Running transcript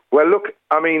Well, look,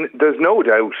 I mean, there's no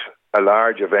doubt a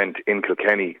large event in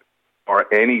Kilkenny or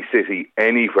any city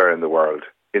anywhere in the world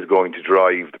is going to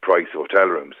drive the price of hotel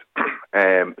rooms.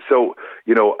 So,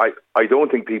 I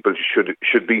don't think people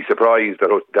should be surprised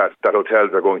that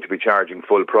hotels are going to be charging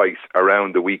full price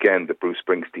around the weekend that Bruce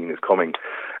Springsteen is coming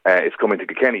to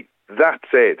Kilkenny. That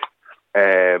said,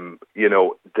 there's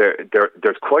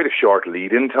quite a short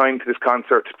lead-in time to this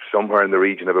concert, somewhere in the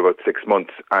region of about 6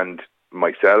 months, and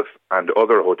myself and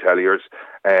other hoteliers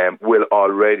will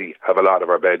already have a lot of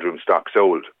our bedroom stock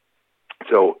sold.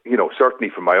 So,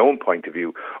 certainly from my own point of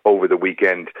view, over the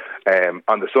weekend,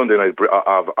 on the Sunday night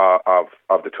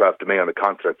of the 12th of May on the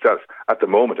concert itself, at the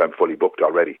moment I'm fully booked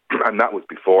already, and that was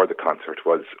before the concert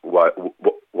was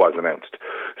announced.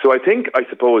 So I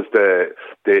suppose the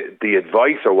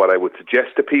advice, or what I would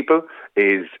suggest to people,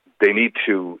 is they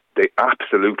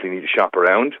absolutely need to shop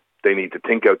around. They need to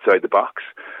think outside the box.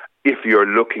 If you're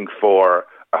looking for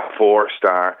a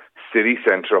 4-star city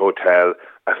centre hotel,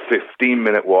 a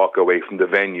 15-minute walk away from the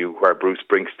venue where Bruce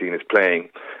Springsteen is playing,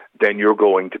 then you're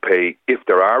going to pay, if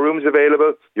there are rooms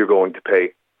available, you're going to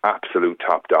pay absolute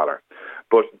top dollar.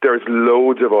 But there's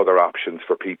loads of other options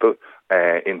for people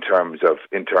in terms of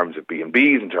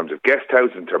B&Bs, in terms of guest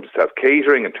houses, in terms of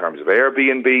self-catering, in terms of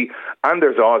Airbnb, and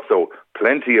there's also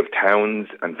plenty of towns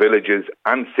and villages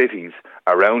and cities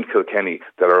around Kilkenny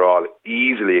that are all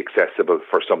easily accessible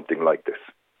for something like this.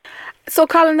 So,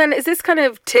 Colin, then, is this kind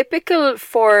of typical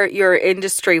for your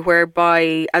industry,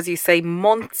 whereby, as you say,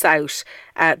 months out,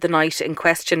 the night in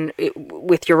question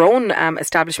with your own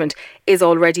establishment is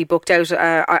already booked out?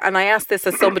 And I ask this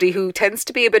as somebody who tends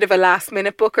to be a bit of a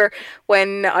last-minute booker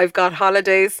when I've got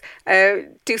holidays.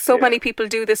 Do many people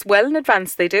do this well in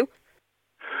advance? They do?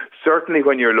 Certainly,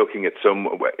 when you're looking at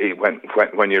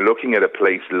when you're looking at a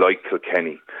place like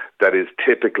Kilkenny that is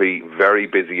typically very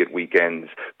busy at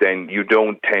weekends, then you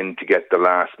don't tend to get the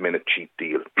last minute cheap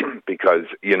deal because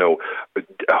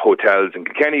hotels in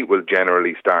Kilkenny will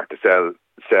generally start to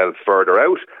sell further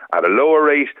out at a lower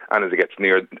rate, and as it gets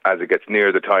near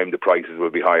the time, the prices will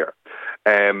be higher.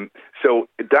 So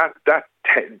that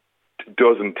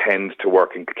doesn't tend to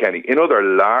work in Kilkenny. In other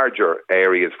larger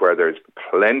areas where there's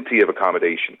plenty of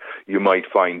accommodation, you might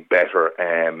find better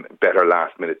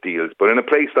last minute deals. But in a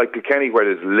place like Kilkenny where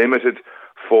there's limited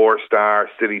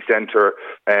 4-star city centre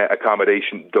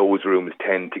accommodation, those rooms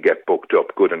tend to get booked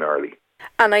up good and early.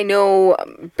 And I know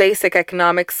basic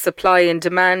economics, supply and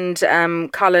demand,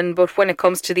 Colin, but when it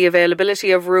comes to the availability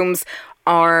of rooms,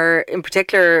 or in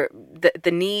particular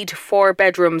the need for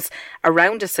bedrooms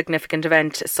around a significant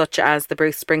event such as the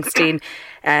Bruce Springsteen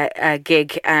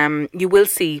gig, you will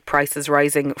see prices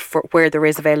rising for where there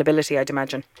is availability, I'd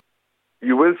imagine.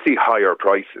 You will see higher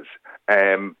prices.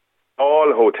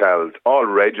 All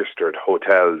registered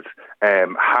hotels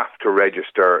have to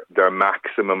register their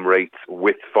maximum rates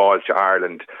with Fáilte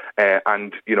Ireland.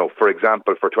 And, for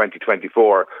example, for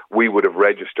 2024, we would have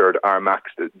registered our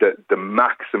the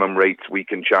maximum rates we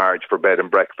can charge for bed and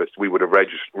breakfast. We would have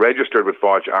registered with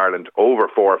Fáilte Ireland over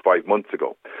 4 or 5 months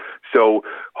ago. So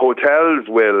hotels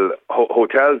will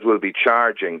be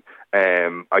charging,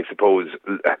 I suppose,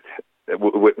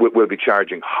 will be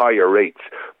charging higher rates,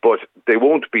 but they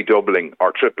won't be doubling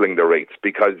or tripling the rates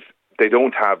because they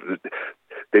don't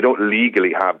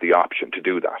legally have the option to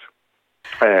do that.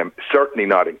 Certainly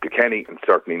not in Kilkenny, and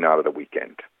certainly not at a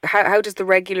weekend. How does the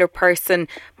regular person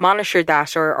monitor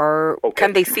that, or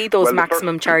can they see those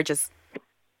maximum charges?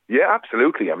 Yeah,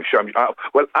 absolutely. I'm sure.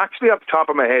 Well, actually, off the top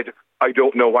of my head, I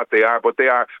don't know what they are, but they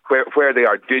are where they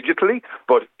are digitally.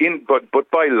 But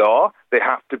by law, they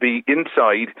have to be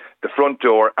inside the front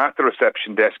door at the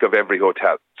reception desk of every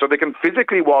hotel, so they can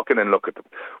physically walk in and look at them.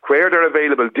 Where they're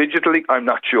available digitally, I'm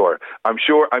not sure. I'm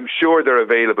sure they're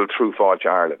available through Fáilte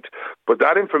Ireland. But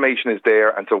that information is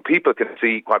there, and so people can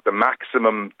see what the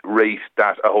maximum rate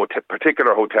that a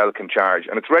particular hotel can charge,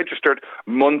 and it's registered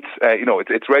months.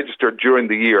 It's registered during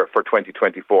the year for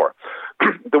 2024.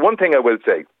 The one thing I will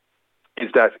say is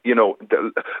that,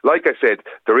 like I said,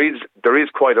 there is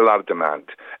quite a lot of demand.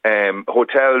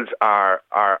 Hotels are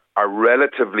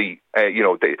relatively, they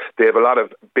have a lot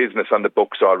of business on the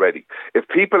books already. If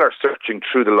people are searching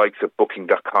through the likes of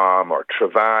Booking.com or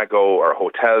Trivago or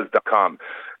Hotels.com,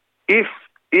 if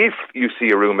if you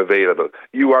see a room available,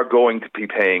 you are going to be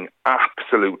paying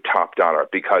absolute top dollar,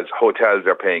 because hotels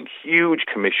are paying huge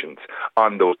commissions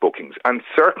on those bookings. And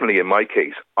certainly in my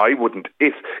case, I wouldn't,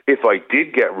 if I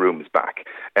did get rooms back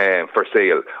for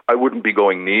sale, I wouldn't be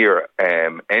going near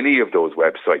any of those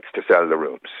websites to sell the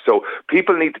rooms. So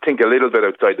people need to think a little bit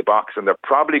outside the box, and they're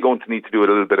probably going to need to do a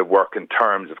little bit of work in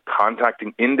terms of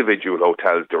contacting individual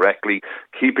hotels directly,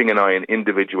 keeping an eye on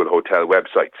individual hotel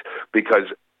websites, because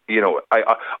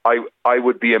I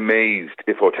would be amazed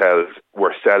if hotels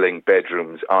were selling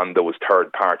bedrooms on those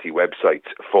third-party websites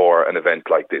for an event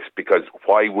like this, because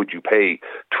why would you pay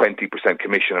 20%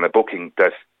 commission on a booking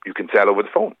that you can sell over the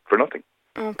phone for nothing?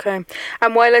 Okay.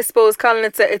 And while I suppose, Colin,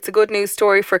 it's a good news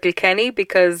story for Kilkenny,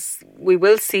 because we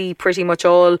will see pretty much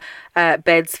all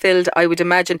beds filled, I would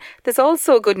imagine, there's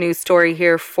also a good news story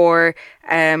here for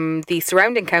the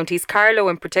surrounding counties, Carlow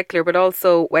in particular, but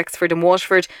also Wexford and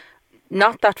Waterford.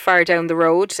 Not that far down the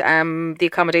road, the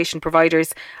accommodation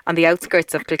providers on the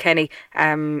outskirts of Kilkenny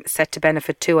set to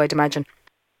benefit too, I'd imagine.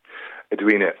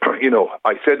 Edwina,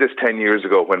 I said this 10 years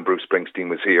ago when Bruce Springsteen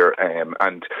was here,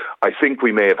 and I think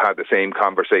we may have had the same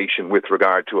conversation with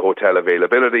regard to hotel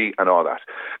availability and all that.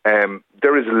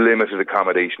 There is limited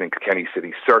accommodation in Kilkenny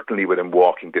City, certainly within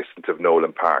walking distance of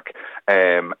Nolan Park,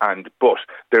 but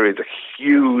there is a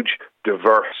huge,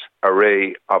 diverse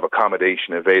array of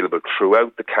accommodation available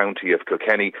throughout the county of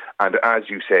Kilkenny, and as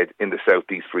you said, in the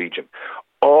southeast region.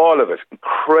 All of it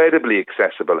incredibly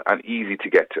accessible and easy to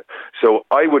get to. So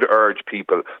I would urge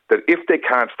people that if they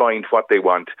can't find what they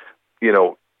want,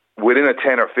 within a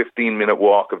 10 or 15 minute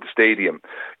walk of the stadium,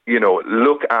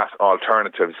 look at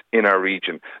alternatives in our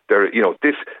region.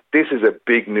 This is a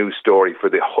big news story for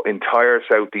the entire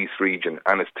southeast region,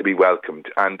 and it's to be welcomed.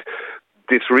 And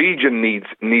this region needs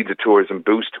a tourism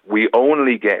boost. We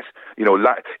only get, in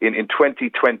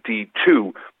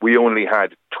 2022, we only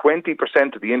had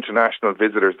 20% of the international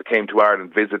visitors that came to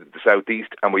Ireland visited the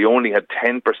southeast, and we only had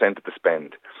 10% of the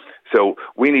spend. So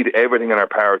we need everything in our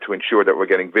power to ensure that we're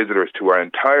getting visitors to our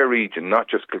entire region, not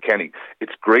just Kilkenny.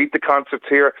 It's great the concert's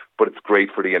here, but it's great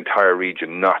for the entire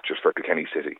region, not just for Kilkenny City.